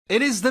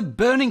It is the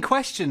burning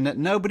question that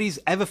nobody's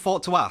ever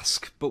thought to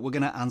ask, but we're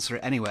going to answer it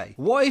anyway.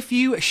 What if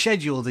you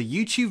scheduled a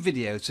YouTube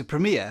video to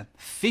premiere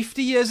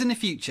 50 years in the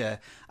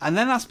future and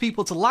then ask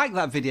people to like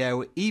that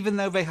video even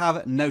though they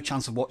have no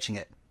chance of watching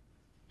it?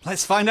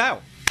 Let's find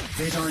out.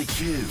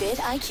 vidIQ.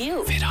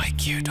 vidIQ.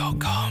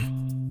 vidIQ.com.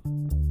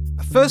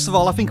 First of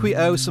all, I think we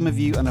owe some of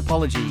you an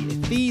apology.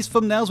 If these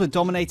thumbnails were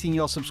dominating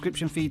your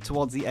subscription feed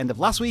towards the end of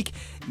last week,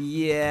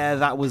 yeah,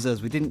 that was us.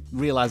 We didn't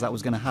realise that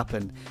was going to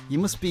happen. You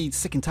must be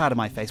sick and tired of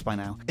my face by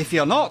now. If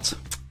you're not,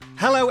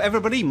 hello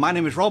everybody, my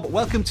name is Rob.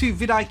 Welcome to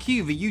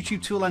vidIQ, the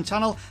YouTube tool and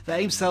channel that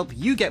aims to help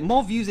you get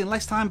more views in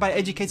less time by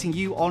educating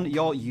you on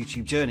your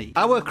YouTube journey.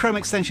 Our Chrome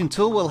extension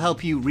tool will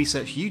help you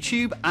research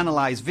YouTube,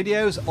 analyse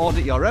videos,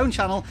 audit your own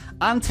channel,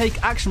 and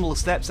take actionable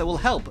steps that will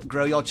help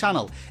grow your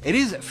channel. It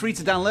is free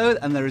to download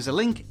and there is a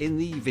link in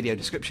the video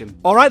description.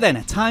 Alright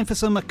then, time for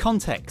some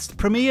context.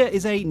 Premiere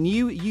is a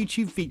new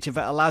YouTube feature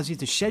that allows you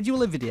to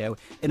schedule a video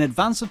in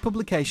advance of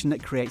publication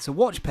that creates a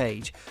watch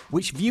page,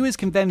 which viewers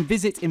can then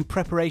visit in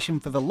preparation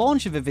for the launch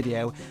of a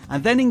video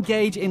and then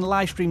engage in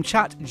live stream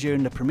chat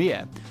during the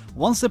premiere.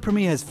 Once the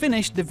premiere has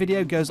finished, the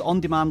video goes on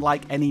demand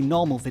like any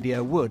normal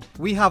video would.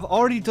 We have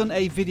already done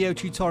a video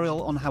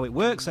tutorial on how it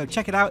works, so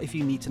check it out if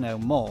you need to know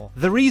more.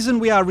 The reason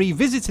we are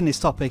revisiting this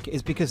topic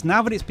is because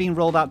now that it's been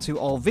rolled out to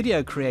all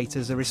video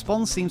creators, the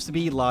response seems to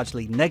be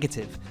largely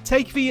negative.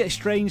 Take the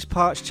Strange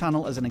Parts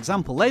channel as an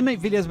example. They make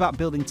videos about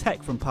building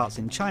tech from parts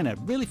in China.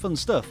 Really fun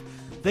stuff.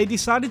 They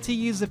decided to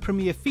use the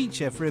premiere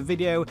feature for a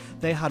video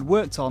they had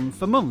worked on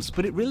for months,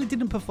 but it really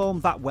didn't perform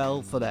that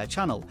well for their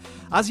channel.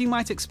 As you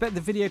might expect,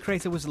 the video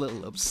creator was a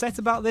little upset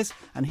about this,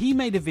 and he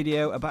made a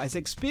video about his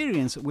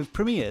experience with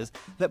premieres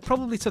that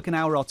probably took an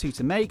hour or two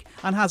to make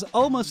and has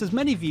almost as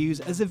many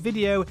views as a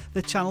video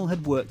the channel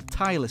had worked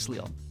tirelessly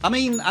on. I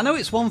mean, I know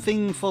it's one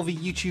thing for the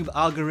YouTube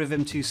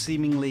algorithm to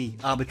seemingly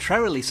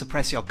arbitrarily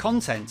suppress your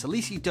content, at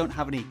least you don't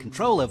have any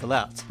control over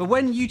that. But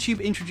when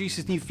YouTube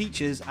introduces new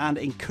features and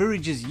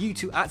encourages you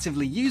to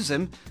actively use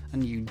them,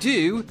 and you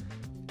do,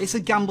 it's a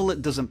gamble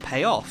that doesn't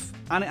pay off,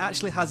 and it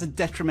actually has a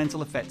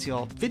detrimental effect to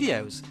your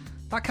videos.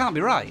 That can't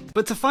be right.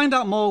 But to find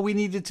out more, we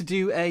needed to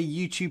do a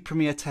YouTube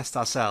Premiere test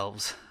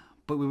ourselves.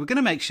 But we were going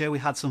to make sure we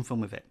had some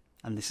fun with it,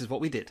 and this is what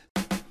we did.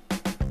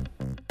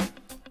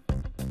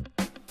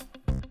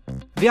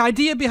 The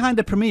idea behind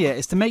a premiere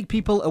is to make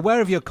people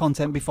aware of your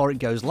content before it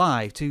goes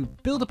live, to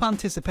build up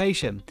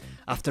anticipation.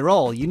 After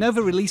all, you know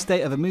the release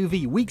date of a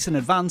movie weeks in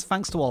advance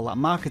thanks to all that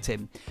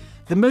marketing.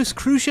 The most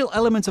crucial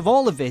element of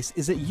all of this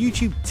is that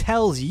YouTube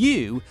tells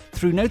you,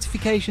 through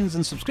notifications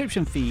and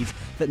subscription feeds,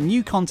 that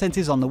new content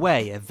is on the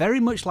way,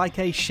 very much like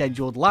a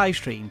scheduled live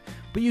stream,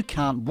 but you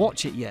can't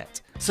watch it yet.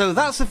 So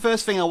that's the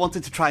first thing I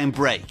wanted to try and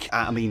break.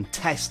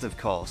 Test, of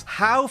course.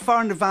 How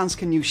far in advance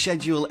can you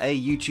schedule a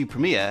YouTube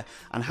premiere,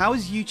 and how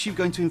is YouTube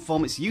going to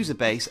inform its user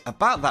base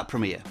about that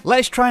premiere?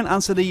 Let's try and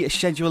answer the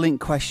scheduling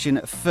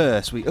question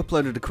first. We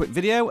uploaded a quick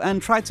video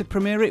and tried to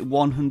premiere it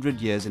 100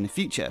 years in the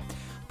future.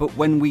 But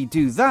when we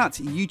do that,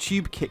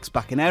 YouTube kicks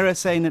back an error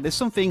saying that there's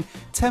something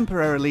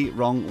temporarily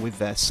wrong with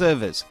their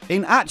servers.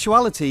 In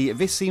actuality,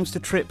 this seems to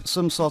trip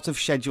some sort of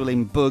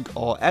scheduling bug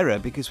or error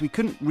because we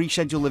couldn't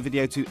reschedule the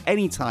video to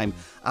any time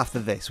after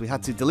this. We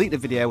had to delete the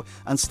video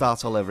and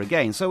start all over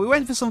again. So we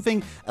went for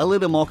something a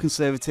little more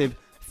conservative,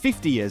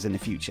 50 years in the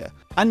future.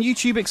 And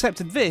YouTube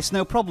accepted this,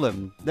 no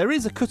problem. There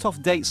is a cut-off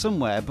date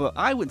somewhere, but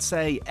I would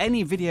say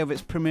any video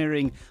that's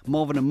premiering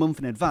more than a month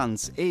in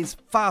advance is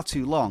far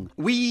too long.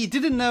 We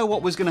didn't know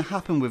what was going to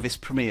happen with this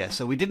premiere,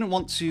 so we didn't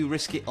want to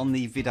risk it on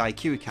the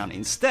vidIQ account.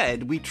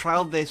 Instead, we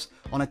trialed this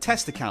on a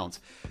test account,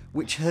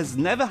 which has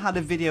never had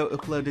a video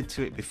uploaded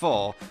to it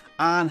before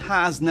and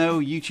has no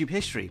YouTube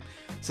history.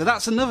 So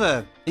that's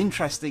another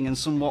interesting and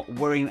somewhat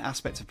worrying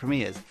aspect of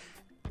premieres.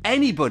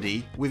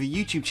 Anybody with a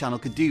YouTube channel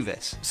could do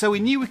this. So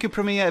we knew we could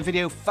premiere a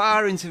video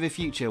far into the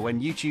future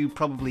when YouTube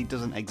probably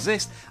doesn't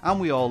exist and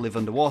we all live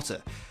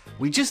underwater.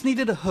 We just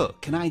needed a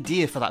hook, an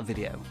idea for that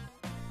video.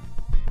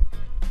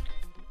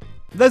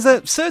 There's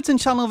a certain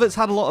channel that's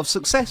had a lot of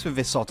success with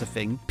this sort of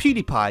thing,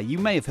 PewDiePie, you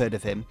may have heard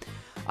of him.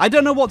 I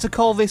don't know what to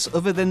call this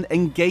other than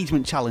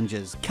engagement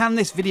challenges. Can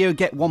this video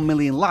get 1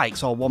 million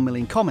likes or 1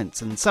 million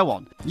comments and so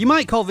on? You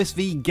might call this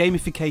the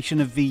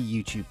gamification of the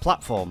YouTube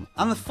platform.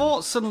 And the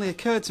thought suddenly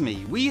occurred to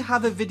me, we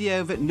have a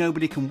video that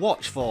nobody can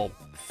watch for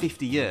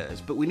 50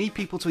 years, but we need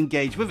people to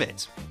engage with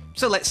it.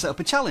 So let's set up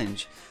a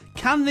challenge.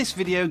 Can this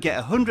video get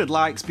 100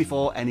 likes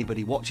before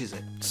anybody watches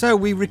it? So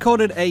we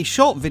recorded a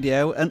short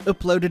video and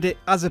uploaded it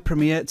as a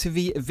premiere to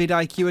the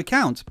vidIQ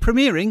account,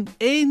 premiering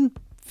in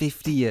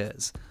 50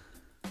 years.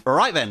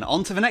 Alright then,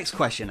 on to the next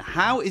question.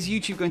 How is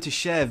YouTube going to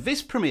share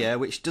this premiere,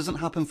 which doesn't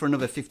happen for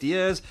another 50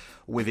 years,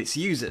 with its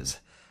users?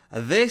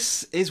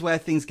 This is where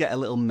things get a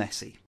little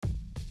messy.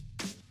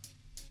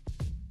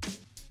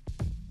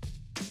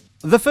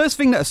 The first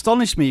thing that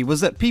astonished me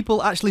was that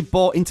people actually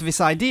bought into this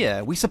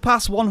idea. We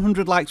surpassed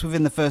 100 likes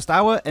within the first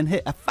hour and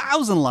hit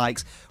 1,000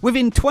 likes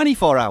within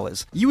 24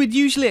 hours. You would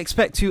usually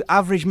expect to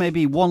average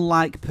maybe 1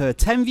 like per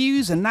 10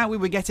 views, and now we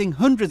were getting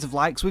hundreds of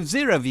likes with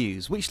 0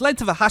 views, which led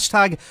to the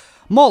hashtag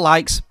more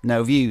likes,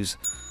 no views.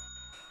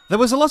 There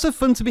was a lot of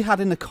fun to be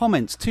had in the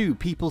comments too,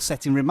 people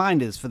setting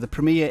reminders for the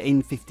premiere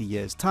in 50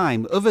 years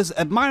time, others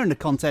admiring the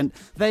content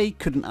they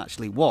couldn't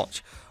actually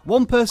watch.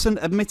 One person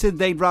admitted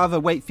they'd rather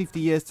wait 50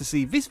 years to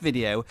see this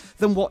video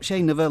than watch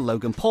another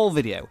Logan Paul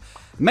video.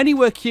 Many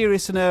were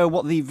curious to know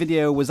what the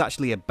video was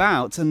actually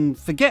about and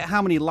forget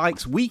how many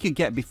likes we could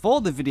get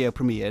before the video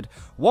premiered.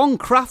 One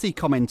crafty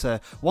commenter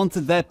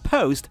wanted their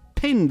post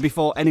pinned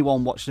before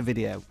anyone watched the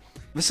video.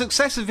 The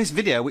success of this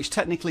video, which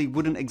technically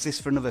wouldn't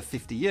exist for another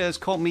 50 years,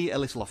 caught me a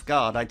little off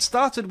guard. I'd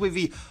started with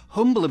the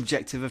humble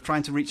objective of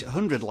trying to reach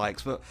 100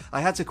 likes, but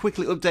I had to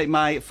quickly update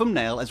my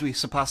thumbnail as we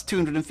surpassed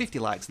 250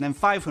 likes and then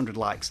 500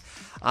 likes.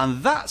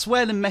 And that's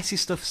where the messy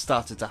stuff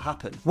started to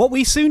happen. What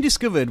we soon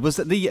discovered was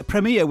that the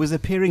premiere was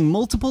appearing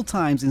multiple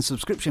times in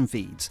subscription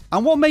feeds.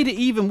 And what made it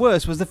even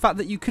worse was the fact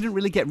that you couldn't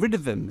really get rid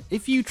of them.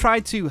 If you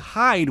tried to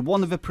hide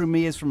one of the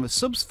premieres from a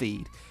subs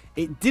feed,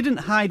 it didn't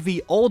hide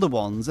the older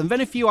ones, and then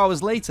a few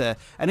hours later,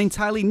 an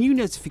entirely new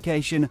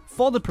notification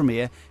for the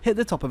premiere hit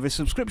the top of the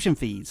subscription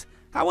feeds.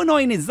 How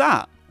annoying is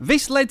that?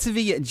 This led to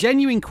the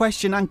genuine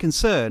question and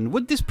concern,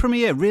 would this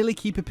premiere really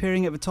keep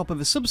appearing at the top of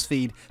the subs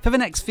feed for the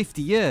next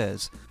 50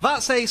 years?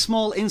 That's a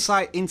small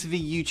insight into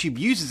the YouTube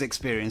user's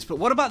experience, but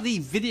what about the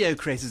video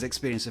creator's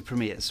experience of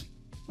premieres?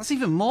 That's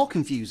even more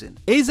confusing.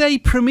 Is a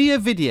premiere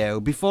video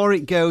before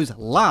it goes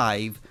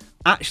live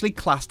actually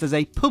classed as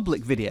a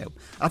public video?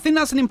 I think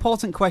that's an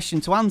important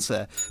question to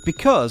answer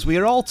because we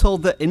are all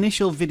told that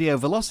initial video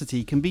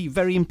velocity can be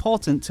very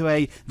important to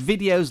a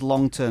video's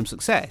long-term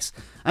success.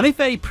 And if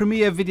a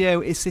premiere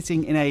video is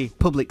sitting in a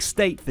public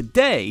state for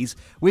days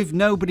with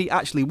nobody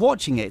actually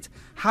watching it,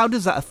 how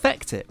does that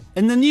affect it?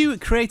 In the new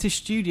Creator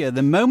Studio,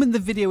 the moment the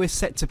video is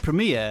set to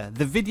premiere,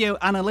 the video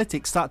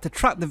analytics start to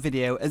track the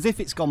video as if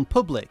it's gone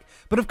public.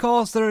 But of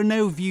course, there are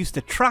no views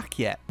to track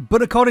yet.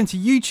 But according to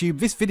YouTube,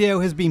 this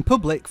video has been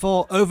public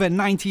for over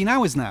 19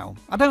 hours now.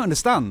 I don't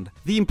understand.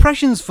 The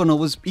impressions funnel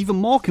was even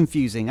more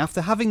confusing.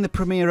 After having the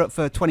premiere up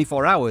for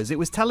 24 hours, it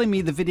was telling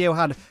me the video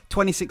had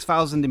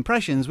 26,000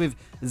 impressions with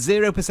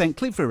 0%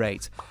 click-through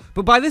rate.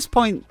 But by this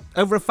point,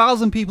 over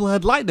 1,000 people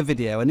had liked the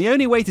video, and the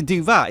only way to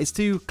do that is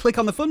to click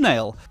on the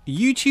thumbnail.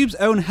 YouTube's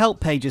own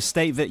help pages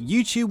state that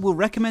YouTube will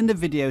recommend a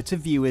video to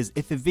viewers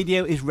if the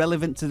video is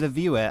relevant to the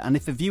viewer and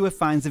if the viewer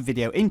finds the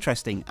video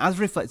interesting, as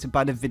reflected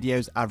by the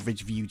video's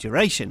average view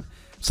duration.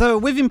 So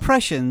with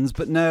impressions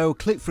but no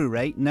click-through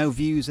rate, no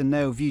views and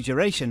no view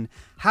duration,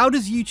 how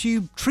does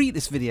YouTube treat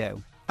this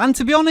video? And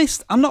to be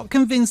honest, I'm not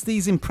convinced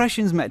these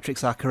impressions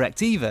metrics are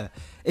correct either.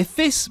 If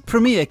this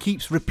premiere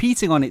keeps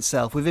repeating on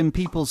itself within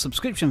people's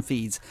subscription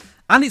feeds,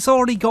 and it's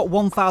already got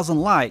 1,000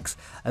 likes,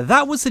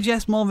 that would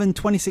suggest more than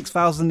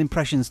 26,000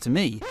 impressions to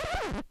me.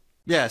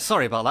 Yeah,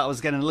 sorry about that, I was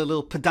getting a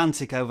little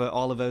pedantic over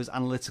all of those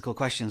analytical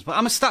questions, but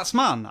I'm a stats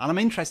man and I'm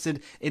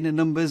interested in the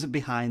numbers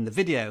behind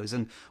the videos,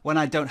 and when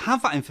I don't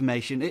have that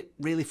information it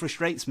really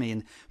frustrates me,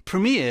 and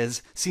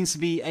premieres seems to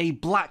be a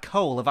black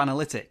hole of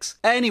analytics.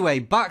 Anyway,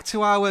 back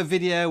to our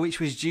video which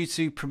was due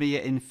to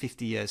premiere in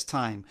 50 years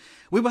time.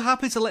 We were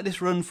happy to let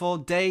this run for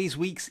days,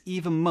 weeks,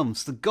 even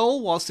months. The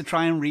goal was to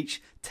try and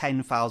reach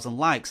 10,000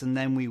 likes and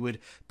then we would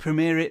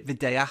premiere it the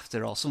day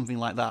after or something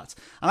like that.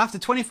 And after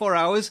 24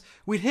 hours,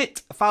 we'd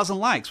hit 1,000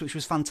 likes, which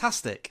was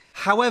fantastic.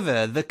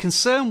 However, the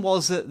concern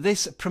was that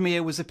this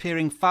premiere was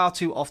appearing far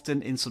too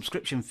often in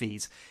subscription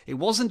feeds. It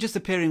wasn't just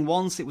appearing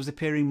once, it was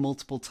appearing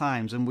multiple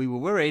times, and we were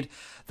worried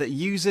that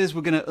users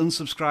were going to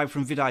unsubscribe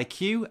from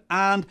vidIQ.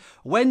 And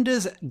when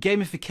does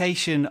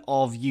gamification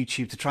of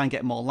YouTube to try and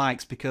get more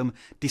likes become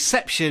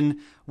deception,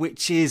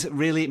 which is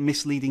really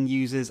misleading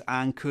users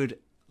and could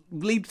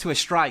lead to a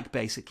strike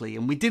basically?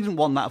 And we didn't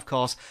want that, of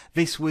course.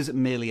 This was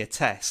merely a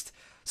test.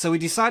 So we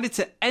decided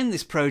to end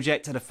this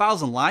project at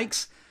 1,000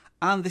 likes,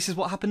 and this is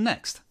what happened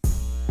next.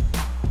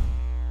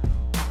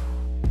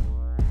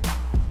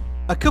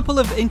 A couple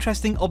of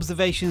interesting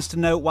observations to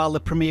note while the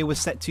premiere was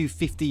set to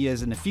 50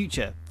 years in the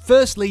future.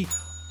 Firstly,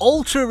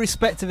 ultra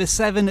respect to the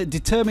 7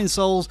 determined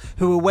souls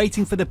who were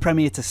waiting for the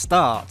premiere to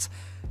start.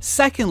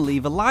 Secondly,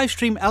 the live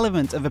stream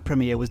element of a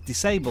premiere was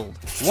disabled.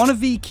 One of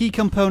the key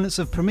components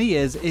of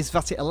premieres is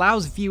that it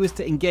allows viewers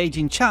to engage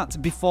in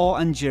chat before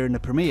and during the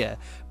premiere,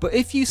 but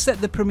if you set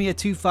the premiere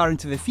too far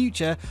into the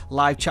future,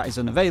 live chat is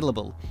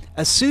unavailable.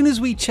 As soon as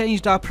we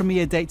changed our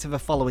premiere date to the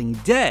following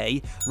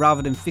day,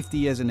 rather than 50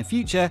 years in the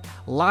future,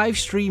 live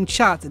stream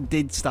chat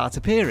did start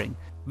appearing.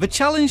 The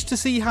challenge to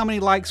see how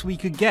many likes we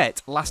could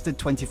get lasted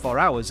 24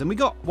 hours, and we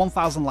got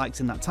 1,000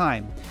 likes in that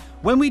time.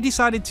 When we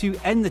decided to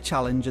end the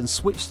challenge and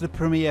switch the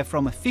premiere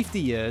from 50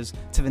 years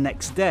to the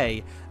next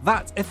day,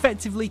 that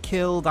effectively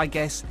killed, I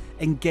guess,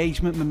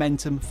 engagement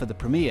momentum for the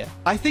premiere.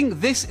 I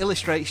think this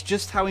illustrates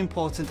just how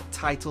important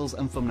titles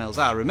and thumbnails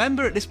are.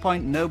 Remember, at this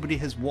point nobody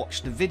has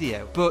watched the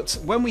video, but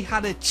when we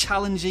had a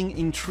challenging,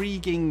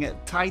 intriguing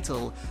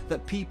title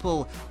that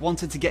people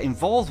wanted to get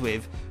involved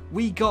with,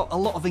 we got a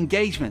lot of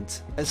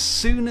engagement. As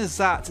soon as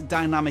that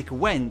dynamic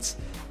went,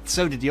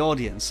 so did the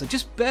audience, so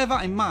just bear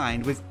that in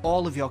mind with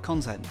all of your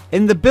content.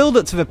 In the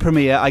build-up to the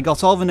premiere, I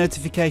got all the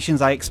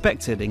notifications I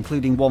expected,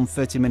 including one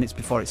 30 minutes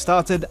before it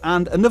started,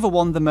 and another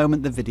one the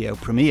moment the video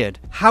premiered.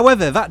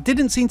 However, that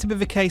didn't seem to be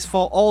the case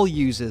for all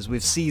users,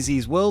 with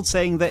CZ's World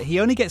saying that he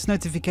only gets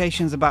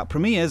notifications about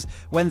premieres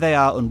when they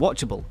are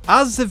unwatchable.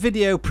 As the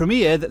video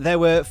premiered, there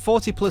were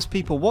 40 plus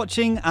people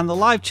watching, and the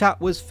live chat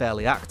was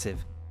fairly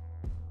active.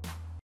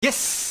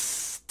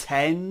 Yes!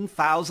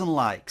 10,000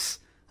 likes.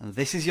 And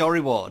this is your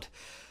reward.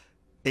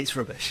 It's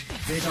rubbish.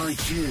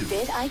 vidIQ.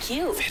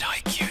 vidIQ.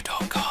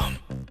 vidIQ.com.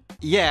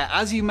 Yeah,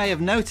 as you may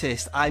have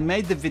noticed, I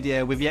made the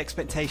video with the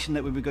expectation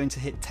that we were going to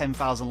hit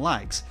 10,000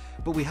 likes,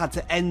 but we had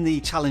to end the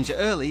challenge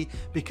early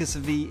because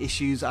of the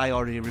issues I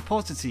already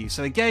reported to you.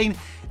 So again,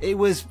 it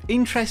was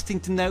interesting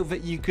to note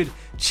that you could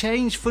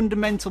change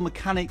fundamental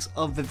mechanics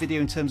of the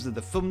video in terms of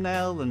the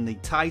thumbnail and the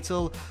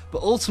title,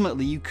 but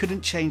ultimately you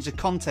couldn't change the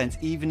content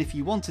even if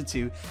you wanted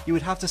to. You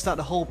would have to start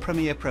the whole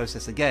premiere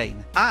process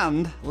again.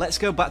 And let's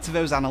go back to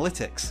those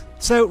analytics.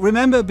 So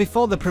remember,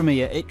 before the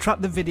premiere, it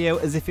tracked the video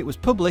as if it was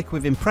public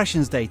with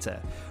impressions data.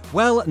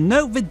 Well,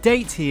 note the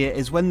date here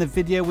is when the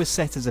video was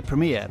set as a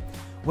premiere.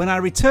 When I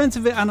returned to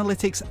the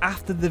analytics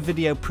after the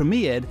video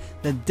premiered,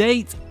 the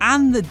date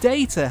and the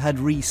data had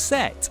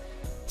reset.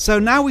 So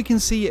now we can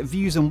see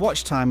views and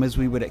watch time as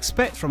we would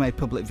expect from a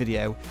public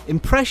video.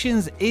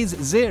 Impressions is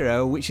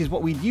 0, which is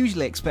what we'd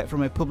usually expect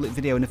from a public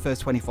video in the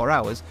first 24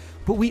 hours,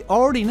 but we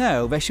already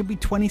know there should be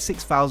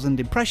 26,000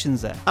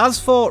 impressions there. As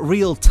for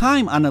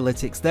real-time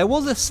analytics, there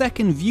was a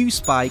second view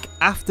spike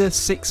after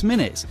 6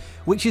 minutes,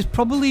 which is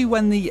probably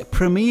when the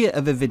premiere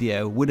of a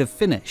video would have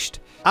finished.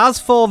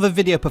 As for the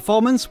video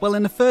performance, well,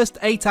 in the first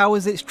 8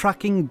 hours it's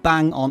tracking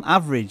bang on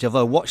average,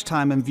 although watch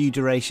time and view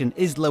duration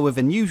is lower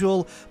than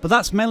usual, but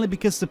that's mainly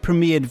because the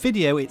premiered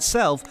video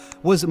itself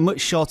was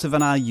much shorter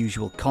than our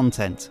usual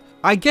content.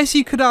 I guess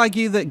you could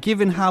argue that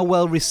given how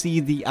well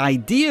received the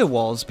idea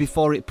was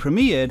before it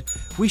premiered,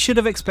 we should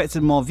have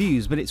expected more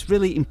views, but it's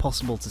really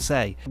impossible to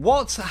say.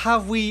 What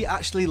have we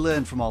actually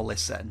learned from all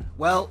this then?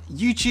 Well,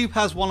 YouTube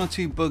has 1 or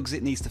 2 bugs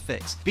it needs to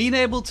fix. Being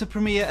able to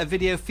premiere a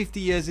video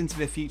 50 years into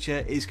the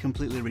future is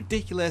completely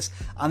ridiculous,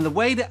 and the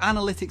way that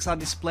analytics are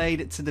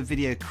displayed to the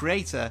video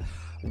creator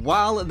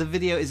while the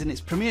video is in its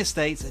premiere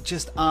state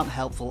just aren't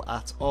helpful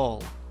at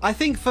all. I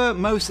think for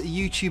most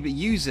YouTube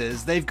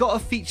users, they've got a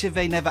feature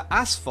they never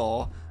asked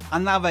for,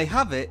 and now they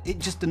have it, it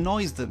just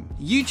annoys them.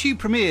 YouTube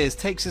premieres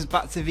takes us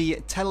back to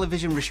the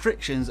television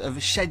restrictions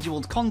of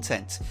scheduled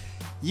content.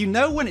 You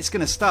know when it's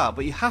going to start,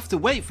 but you have to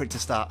wait for it to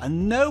start,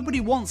 and nobody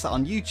wants that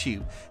on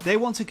YouTube. They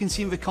want to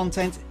consume the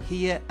content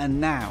here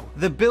and now.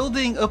 The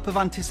building up of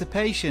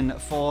anticipation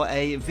for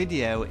a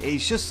video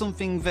is just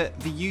something that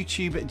the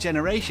YouTube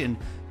generation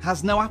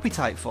has no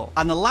appetite for.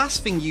 And the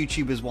last thing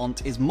YouTubers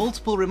want is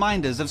multiple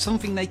reminders of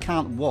something they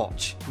can't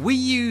watch. We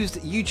used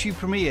YouTube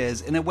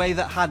premieres in a way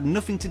that had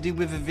nothing to do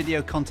with the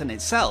video content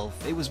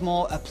itself. It was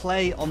more a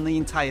play on the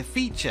entire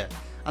feature.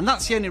 And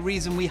that's the only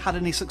reason we had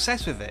any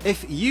success with it.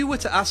 If you were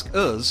to ask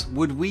us,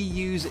 would we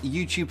use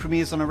YouTube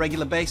premieres on a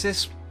regular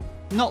basis?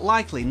 Not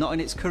likely, not in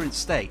its current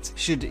state.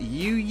 Should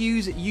you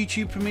use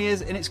YouTube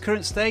premieres in its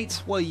current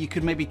state? Well, you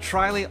could maybe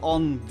trial it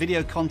on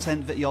video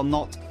content that you're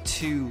not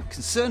too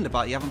concerned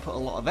about, you haven't put a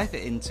lot of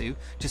effort into,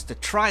 just to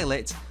trial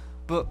it.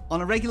 But on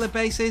a regular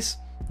basis,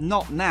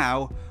 not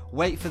now.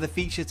 Wait for the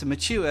feature to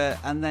mature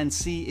and then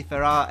see if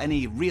there are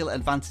any real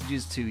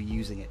advantages to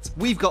using it.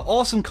 We've got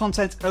awesome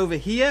content over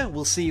here.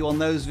 We'll see you on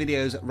those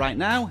videos right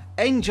now.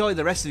 Enjoy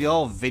the rest of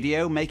your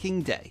video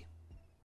making day.